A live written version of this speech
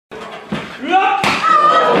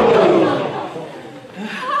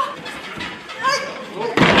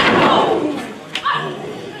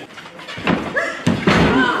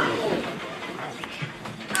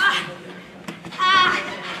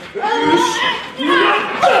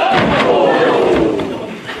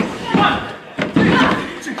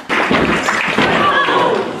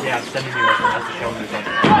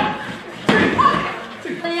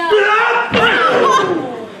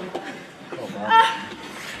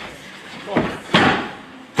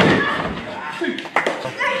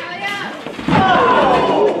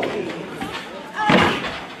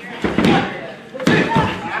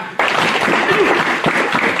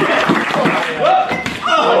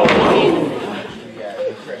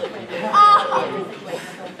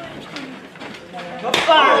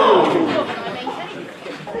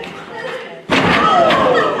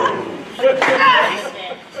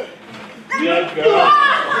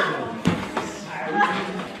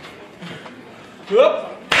Come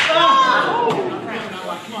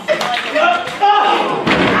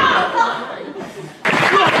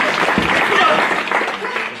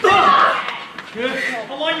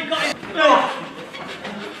on, you got it.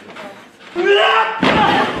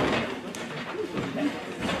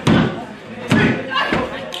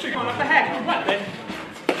 Come on, up the head. Good work, then.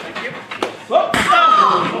 Thank you.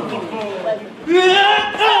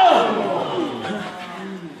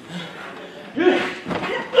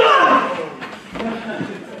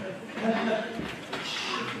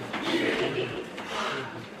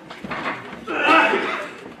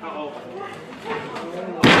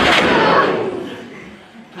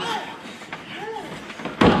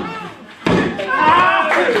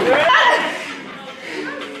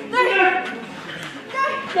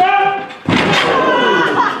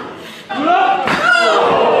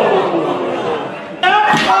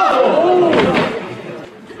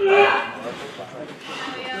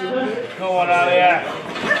 Go on out of here.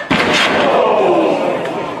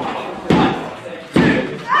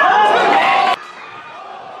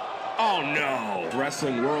 Oh no!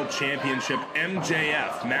 Wrestling World Championship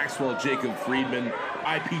MJF, Maxwell Jacob Friedman,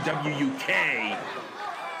 IPW UK,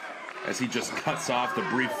 as he just cuts off the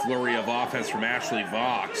brief flurry of offense from Ashley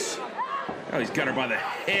Vox. Oh, he's got her by the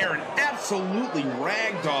hair and absolutely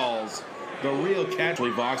ragdolls the real catch.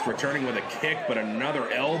 Ashley Vox returning with a kick, but another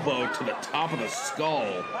elbow to the top of the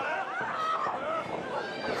skull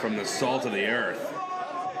from the salt of the earth.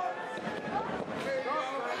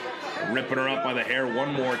 Ripping her up by the hair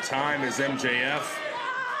one more time is MJF.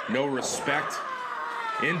 No respect.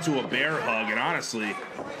 Into a bear hug, and honestly,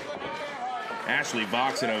 Ashley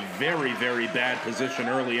Vox in a very, very bad position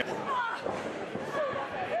early.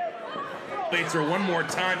 Bates her one more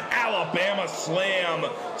time. Alabama slam.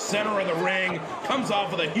 Center of the ring. Comes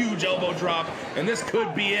off with a huge elbow drop, and this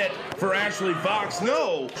could be it for Ashley Vox.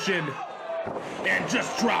 No. And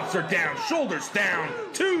just drops her down, shoulders down,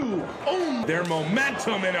 two, own their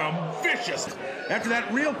momentum in a vicious, after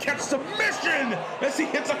that real catch submission as he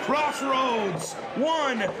hits a crossroads.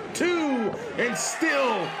 1, 2, and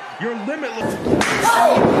still your limitless.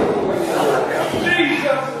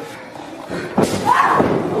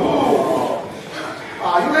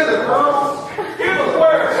 You hit it, girl. You the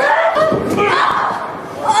worst.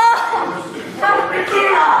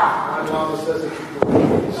 My mama says that you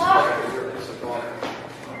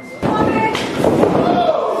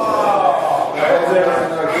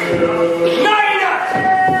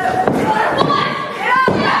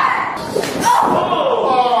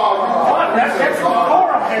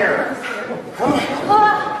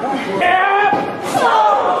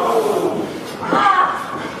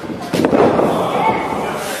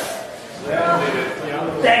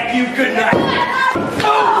Thank you, good night.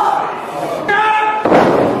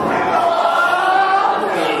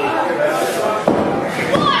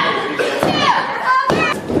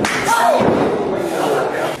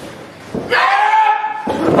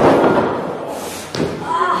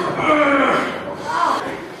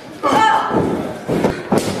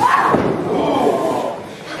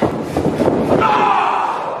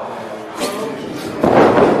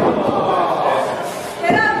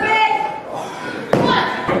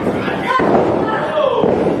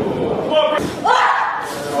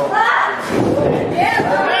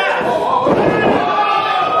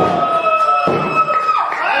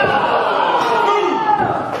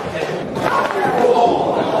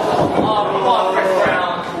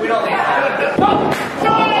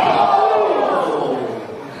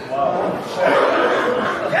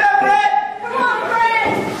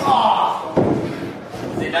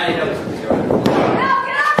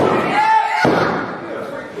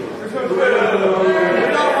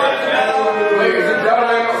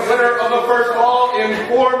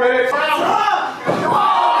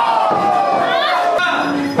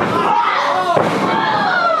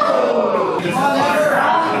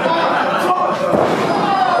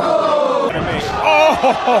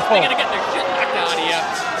 They're gonna get their shit knocked out of you.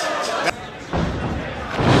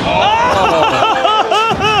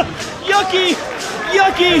 Yucky!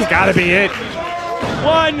 Yucky! It's gotta be it.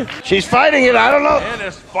 One. She's fighting it, I don't know. And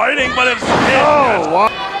it's fighting, but it's Oh, wow.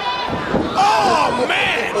 Oh,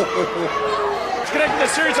 man! It's connecting a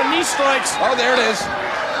series of knee strikes. Oh, there it is.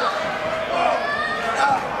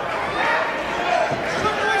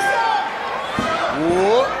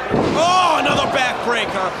 Oh, another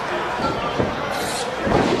backbreaker.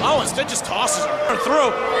 Oh, instead just tosses her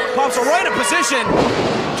through. Pops her right in position.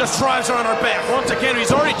 Just drives her on her back. Once again,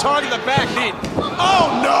 he's already targeted the back knee. Oh,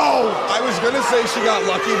 no! I was gonna say she got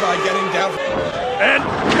lucky by getting down. And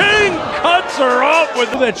King cuts her off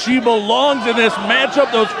with that she belongs in this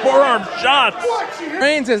matchup, those forearm shots.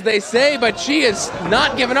 Reigns, as they say, but she is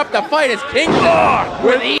not giving up the fight as King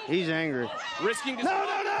with He's angry. Risking his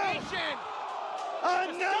Another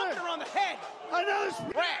on the head.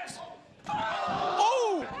 Rex.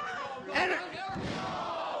 Oh! And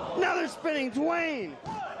another spinning Dwayne.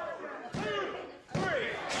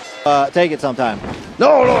 Take it sometime.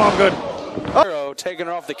 No, I'm good. Taking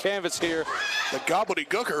her off the canvas here. The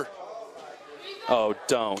gobbledygooker. Oh,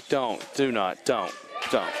 don't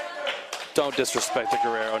disrespect the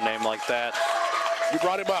Guerrero name like that. You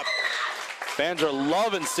brought him up. Fans are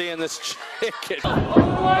loving seeing this chicken. No,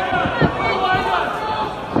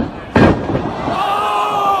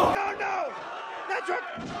 that's what.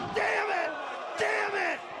 Damn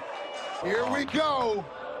it! Here we go.